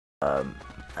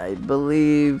I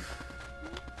believe.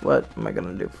 What am I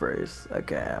gonna do first?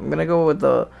 Okay, I'm gonna go with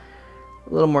a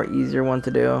little more easier one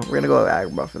to do. We're gonna go with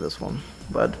Agrabah for this one,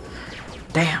 but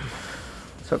damn,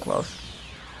 so close.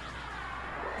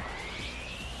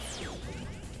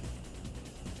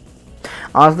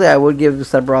 Honestly, I would give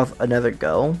Sephiroth another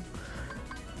go,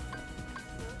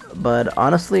 but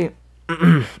honestly,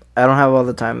 I don't have all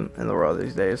the time in the world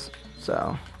these days,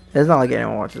 so it's not like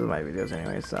anyone watches my videos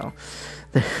anyway, so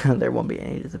there won't be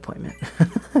any disappointment.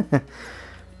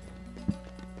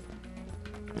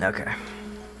 Okay.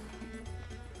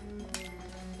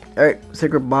 Alright,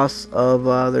 secret boss of,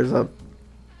 there's a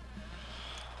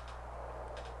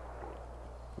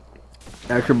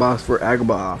extra boss for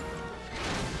Agrabah.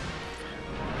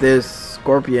 This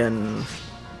scorpion,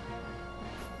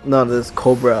 no, this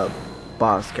cobra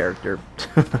boss character.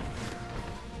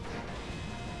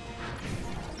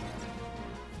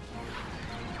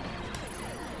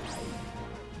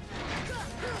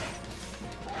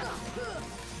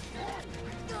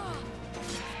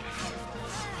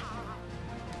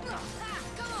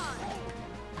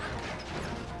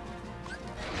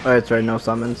 Oh, that's right, no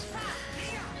summons.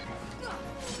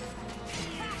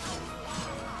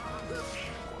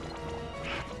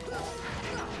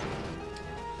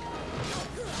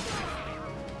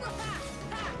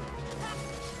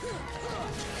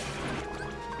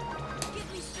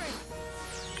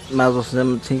 Might as well send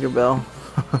him Tinkerbell.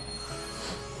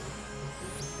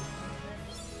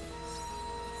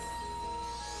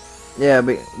 Yeah,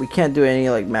 but we can't do any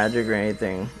like magic or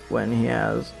anything when he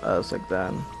has us like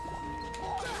that.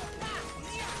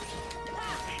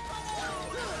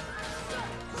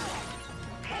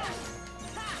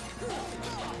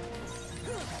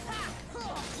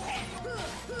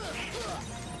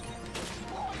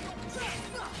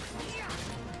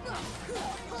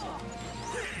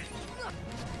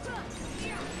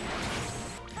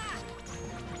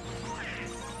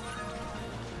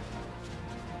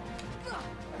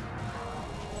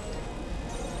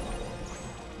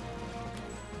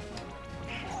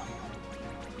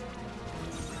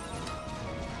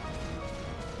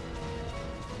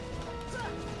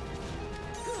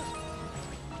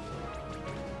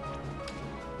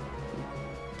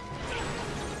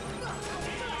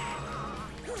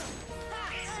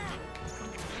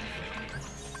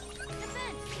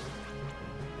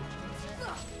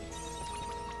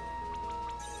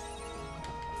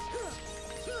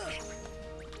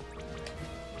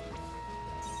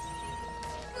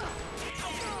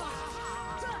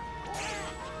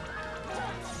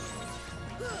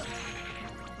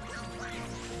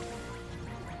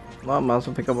 Well, I might as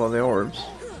well pick up all the orbs.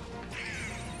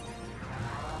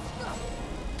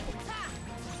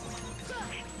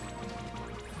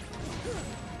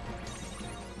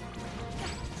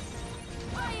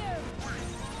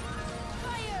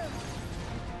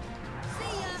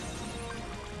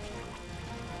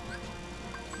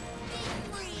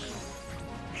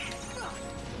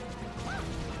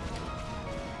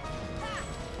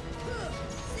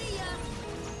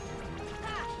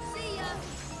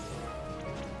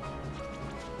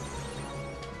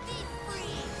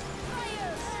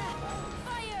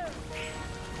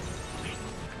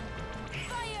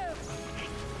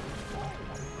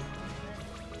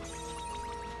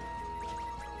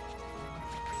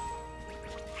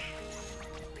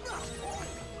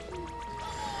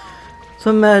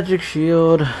 Some magic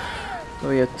shield. So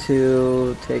we have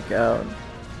to take out.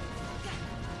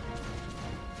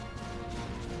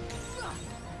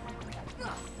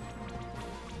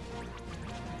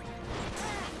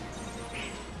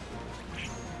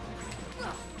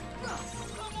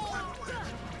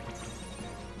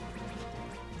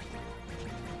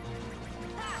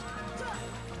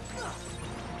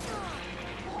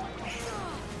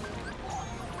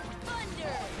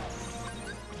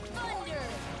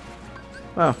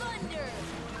 Oh.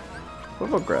 What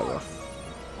about Agrabah?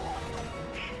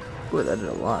 Ooh, that did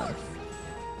a lot.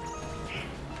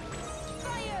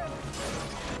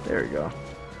 There we go.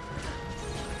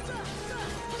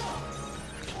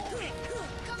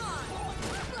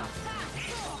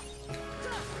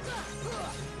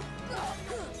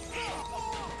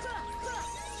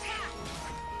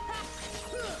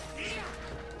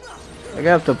 I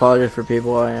have to apologize for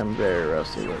people. I am very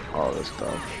rusty with all this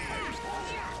stuff.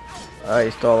 I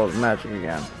stole the magic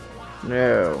again.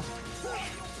 No.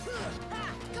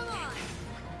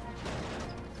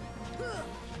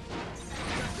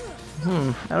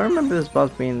 I don't remember this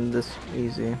boss being this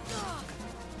easy.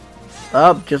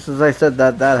 Oh, just as I said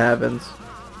that, that happens.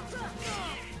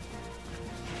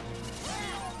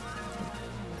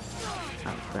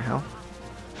 What the hell?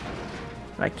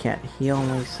 I can't heal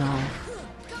myself.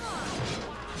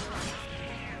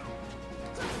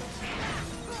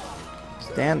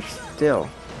 Stand still.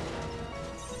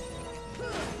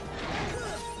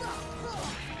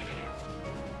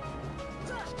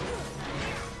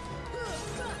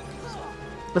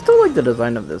 I still like the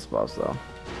design of this boss though.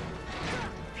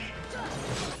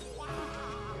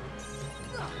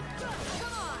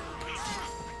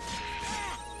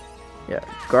 Yeah,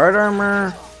 guard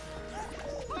armor,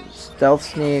 stealth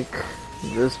sneak,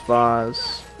 this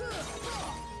boss.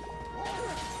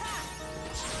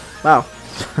 Wow.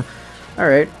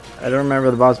 Alright. I don't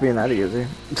remember the boss being that easy.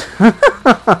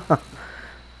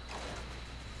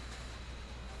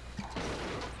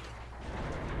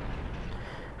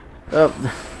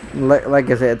 Oh, like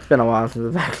I said, it's been a while since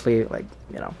I've actually, like,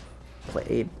 you know,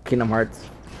 played Kingdom Hearts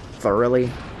thoroughly.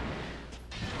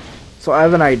 So I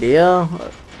have an idea,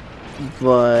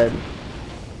 but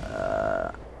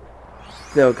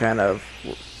still kind of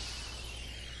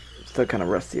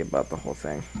rusty about the whole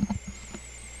thing,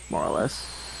 more or less.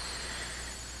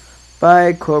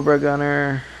 By Cobra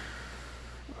Gunner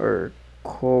or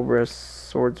Cobra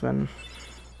Swordsman,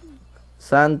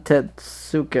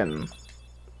 Santetsuken.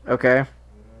 Okay.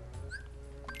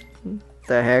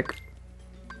 The heck.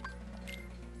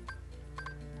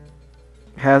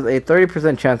 Has a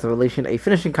 30% chance of unleashing a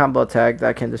finishing combo attack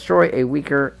that can destroy a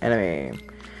weaker enemy.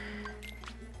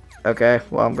 Okay,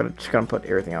 well I'm just gonna put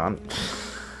everything on.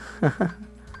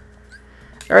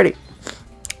 Alrighty.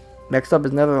 Next up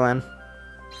is Neverland.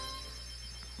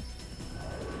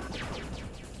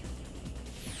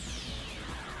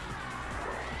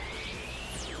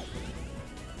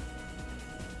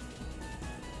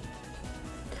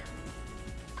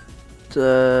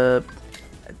 I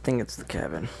think it's the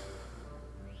cabin.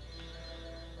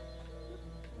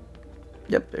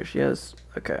 Yep, there she is.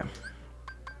 Okay.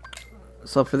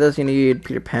 So for this you need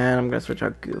Peter Pan. I'm gonna switch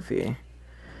out Goofy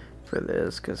for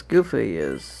this because Goofy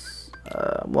is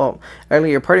well,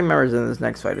 actually your party members in this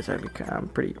next fight is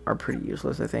actually are pretty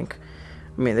useless. I think.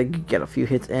 I mean they could get a few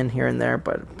hits in here and there,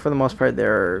 but for the most part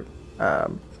they're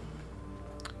gun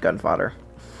fodder.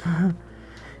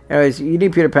 Anyways, you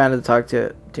need Peter Pan to talk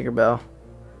to Tinkerbell.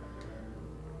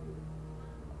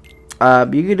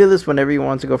 You can do this whenever you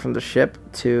want to go from the ship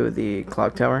to the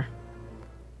clock tower.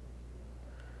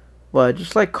 But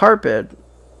just like Carpet,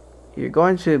 you're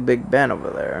going to Big Ben over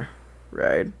there,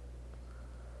 right?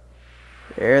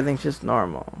 Everything's just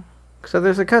normal. Except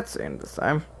there's a cutscene this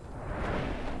time.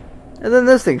 And then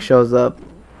this thing shows up.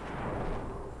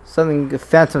 Something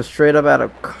phantom straight up out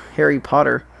of Harry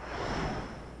Potter.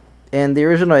 And the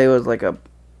original it was like a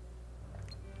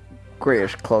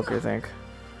grayish cloak, I think.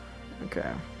 Okay.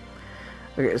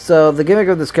 Okay, so the gimmick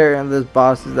of this character and this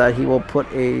boss is that he will put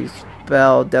a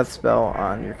death spell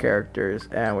on your characters,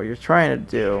 and what you're trying to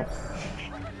do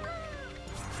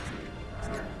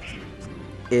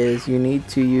is you need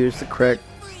to use the correct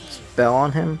spell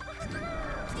on him.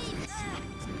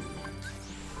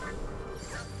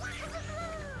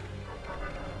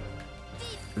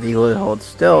 If you hold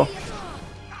still,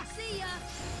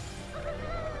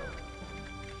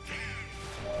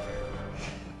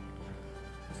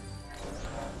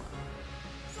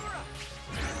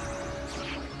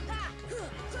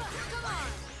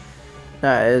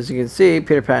 now, as you can see,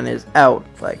 Peter Pan is out,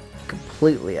 like,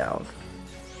 completely out.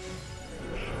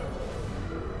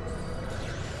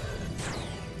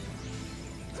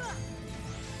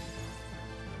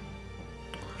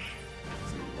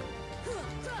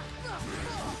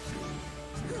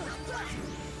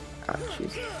 Oh,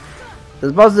 jeez.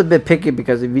 This boss is a bit picky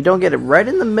because if you don't get it right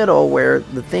in the middle where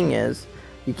the thing is,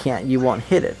 you won't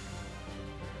hit it.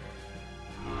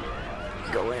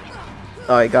 Go in.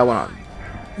 Oh, I got one on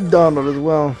Donald as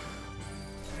well.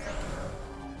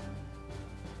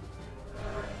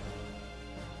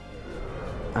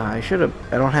 I should have.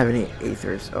 I don't have any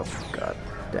aethers. Oh god,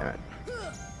 damn it.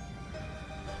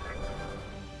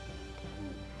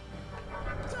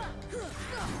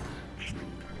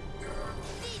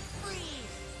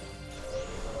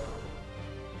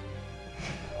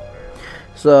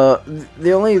 So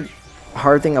the only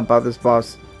hard thing about this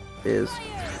boss is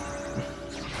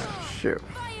shoot.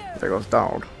 There goes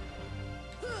Donald.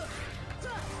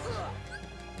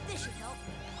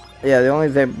 Yeah, the only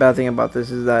bad thing about this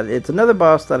is that it's another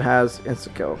boss that has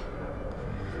insta-kill.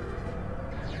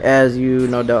 As you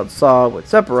no doubt saw with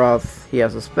Sephiroth, he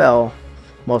has a spell,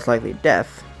 most likely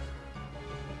death,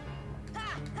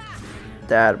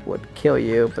 that would kill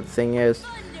you. But the thing is,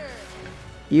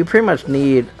 you pretty much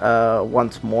need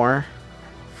once more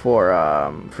for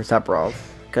Sephiroth,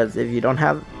 because if you don't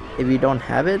have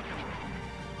it,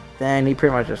 then he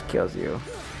pretty much just kills you.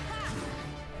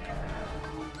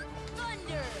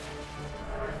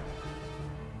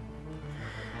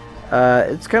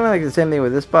 It's kind of like the same thing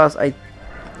with this boss. I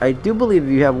do believe if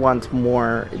you have once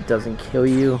more, it doesn't kill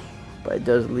you, but it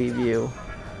does leave you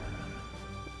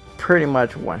pretty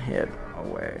much one hit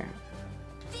away.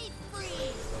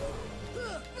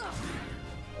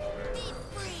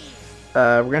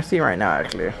 We're gonna see right now,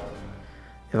 actually,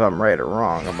 if I'm right or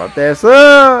wrong about this.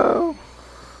 Oh!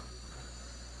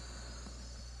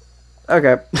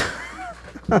 Okay.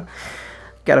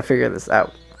 Gotta figure this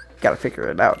out. Gotta figure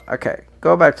it out. Okay,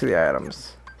 go back to the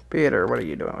items. Peter, what are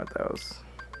you doing with those?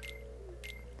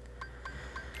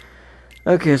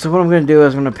 Okay, so what I'm gonna do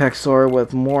is I'm gonna pack Sora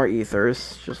with more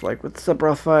ethers, just like with the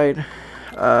Sephiroth fight.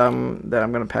 Then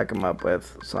I'm gonna pack him up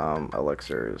with some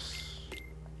elixirs.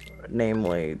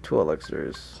 Namely, 2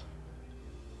 elixirs.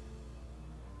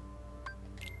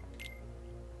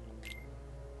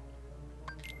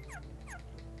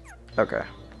 Okay.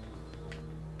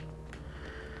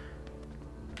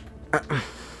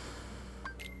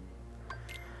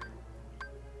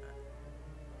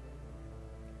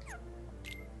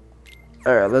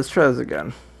 Alright, let's try this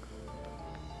again.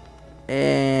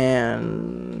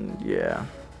 And yeah.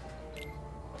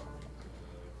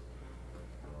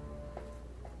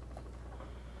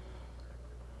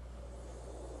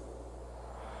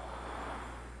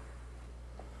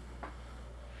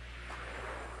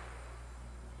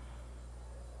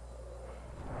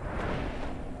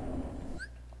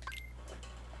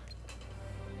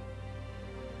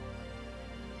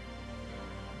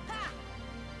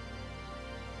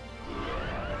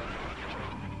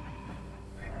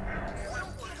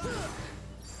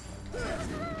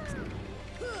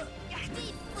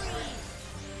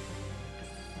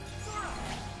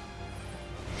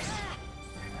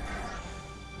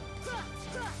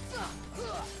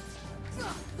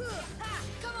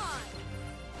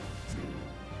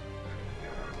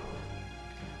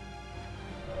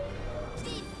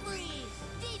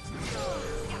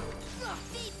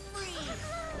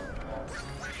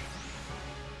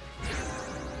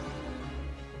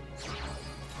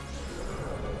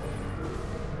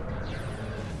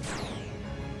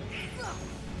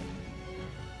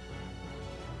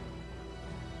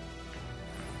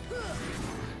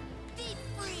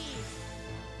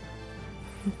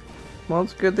 Well,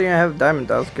 it's a good thing I have Diamond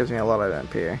Dust, gives me a lot of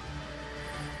MP.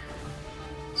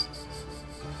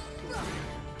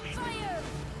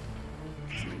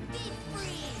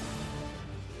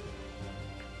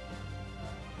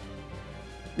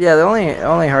 Yeah, the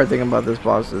only hard thing about this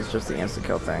boss is just the insta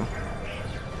kill thing.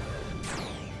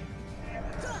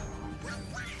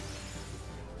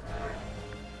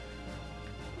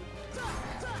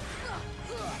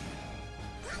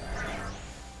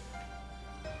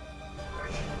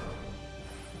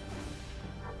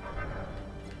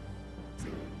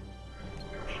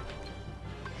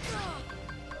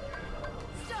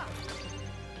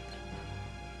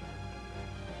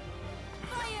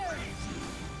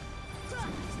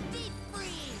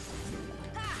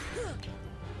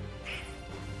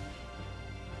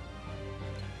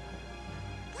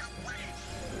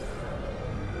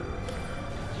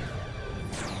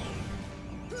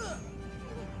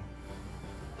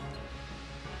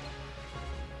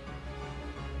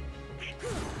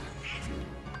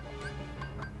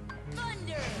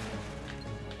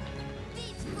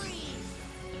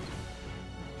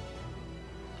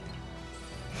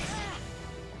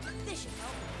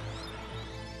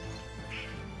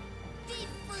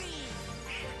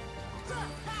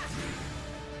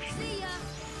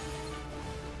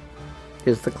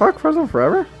 Is the clock frozen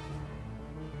forever?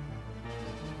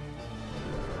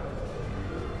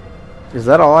 Is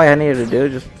that all I needed to do?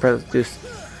 Just press, just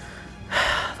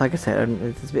like I said,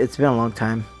 it's been a long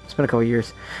time. It's been a couple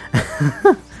years.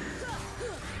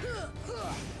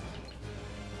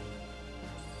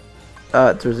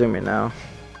 It's resuming now.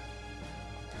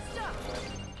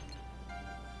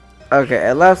 Okay,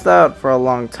 it lasts out for a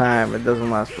long time. It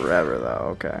doesn't last forever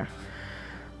though. Okay.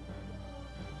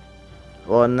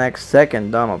 Well, next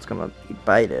second, Donald's gonna be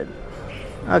bited.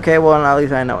 Okay, well, at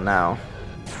least I know now.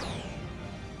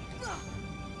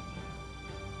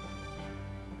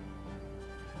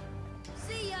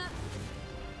 See ya.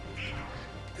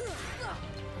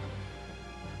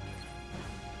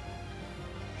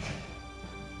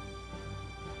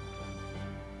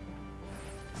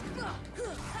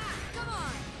 Come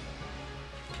on.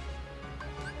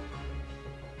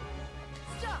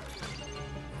 Stop.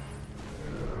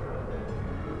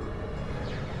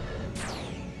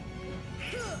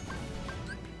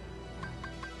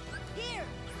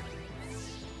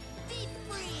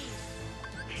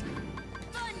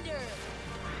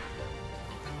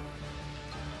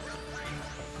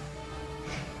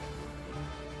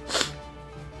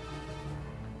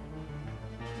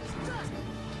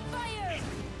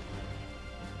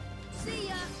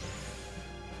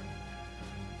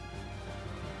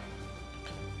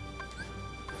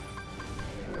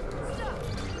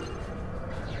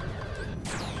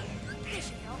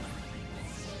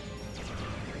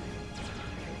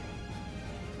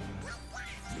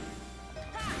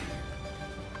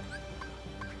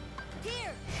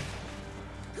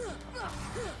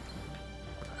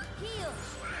 Heal.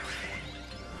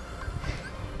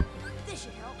 This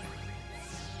should help.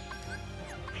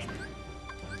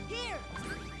 Here.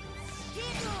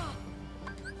 Here.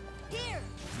 Here.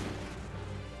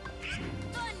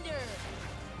 Thunder.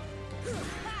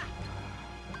 Ha.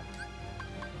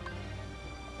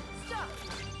 Stop.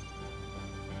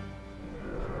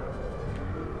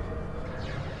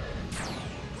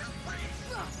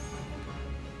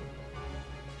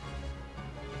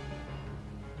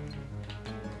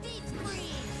 Deep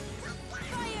freeze.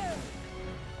 Fire.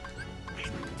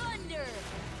 Thunder.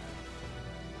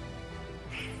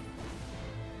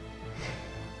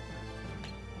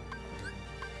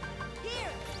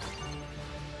 Here.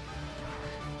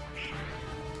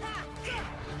 Ha.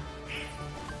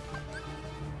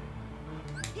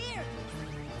 Here.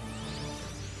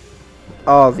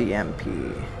 All the MP.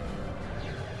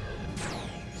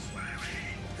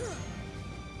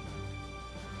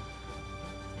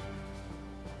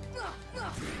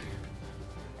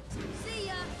 See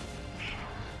ya.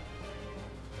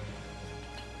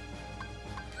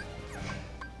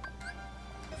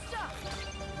 Stop.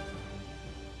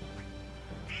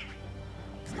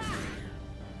 Ha.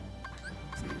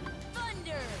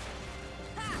 Thunder.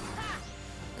 Ha ha.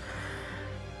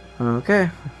 Okay.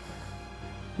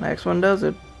 Next one does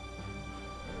it.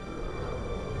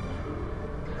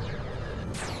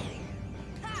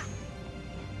 Ha.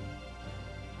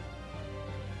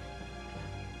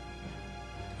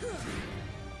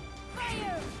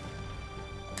 Fire.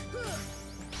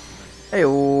 Hey,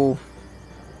 oh.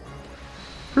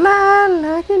 Fly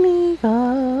like an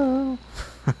eagle.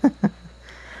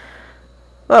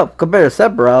 Well, compared to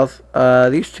Sephiroth,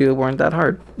 these two weren't that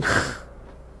hard.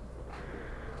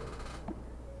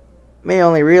 Me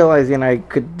only realizing I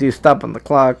could do stop on the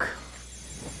clock.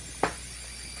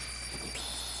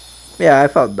 Yeah, I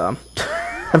felt dumb.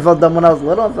 I felt dumb when I was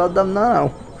little, I felt dumb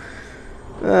now.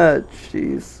 Ah,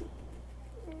 jeez.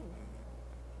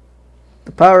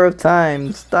 The power of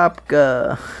time, stop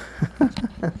ga.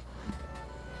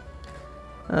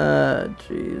 Ah,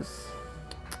 jeez.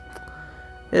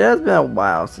 It has been a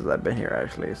while since I've been here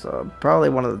actually, so probably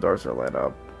one of the doors are lit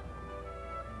up.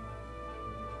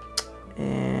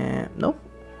 And nope,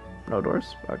 no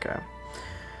doors. Okay.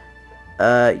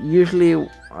 Usually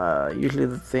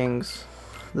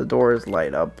the doors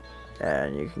light up,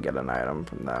 and you can get an item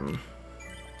from them.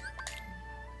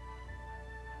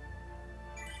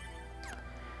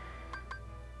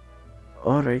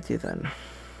 Alrighty then.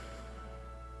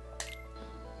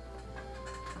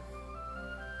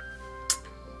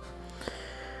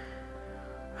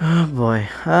 Oh boy.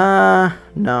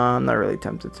 No, I'm not really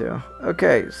tempted to.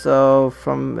 Okay, so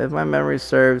from, if my memory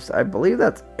serves, I believe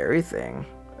that's everything.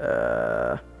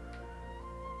 I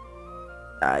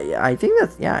think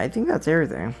that's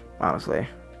everything, honestly.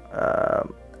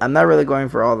 I'm not really going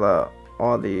for all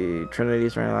the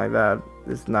trinities or anything like that.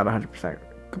 It's not 100%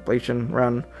 completion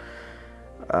run.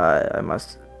 I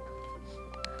must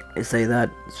say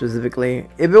that specifically.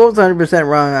 If it was 100%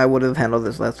 wrong, I would have handled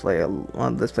this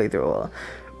playthrough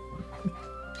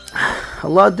a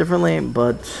lot differently,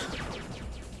 but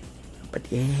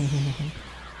yeah.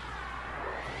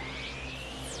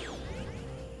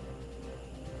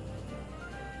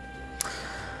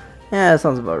 Yeah, that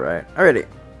sounds about right. Alrighty.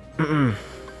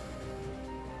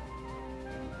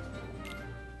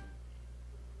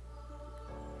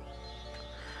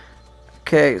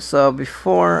 Okay, so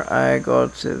before I go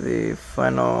to the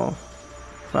final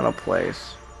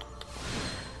place,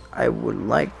 I would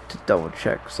like to double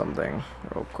check something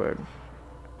real quick.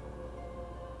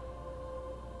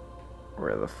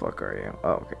 Where the fuck are you?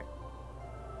 Oh, okay.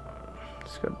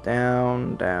 Let's go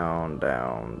down, down,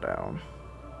 down, down.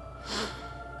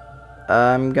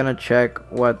 I'm gonna check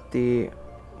what the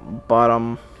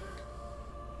bottom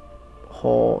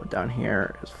hole down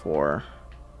here is for.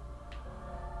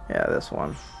 Yeah, this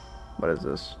one. What is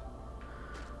this?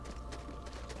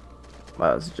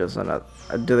 Well, it's just another.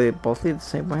 Do they both lead the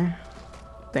same way?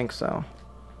 I think so.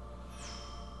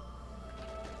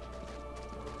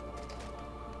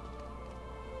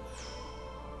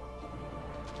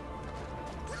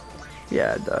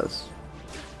 Yeah, it does.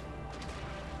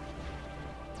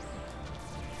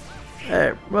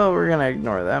 Alright, well, we're gonna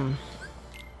ignore them.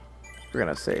 We're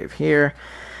gonna save here.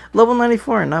 Level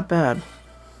 94, not bad.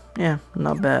 Yeah,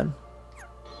 not bad.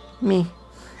 Me.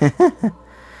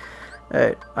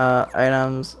 Alright,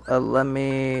 items. Let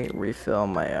me refill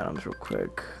my items real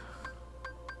quick.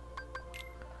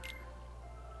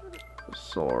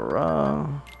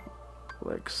 Sora.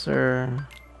 Elixir.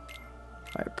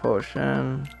 My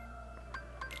potion.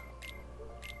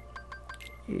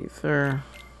 Ether.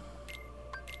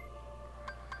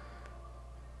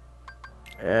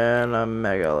 And a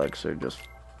mega elixir, just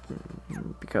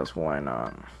because why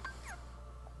not?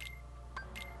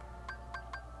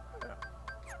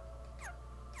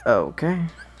 Okay.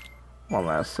 One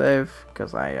last save,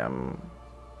 because I am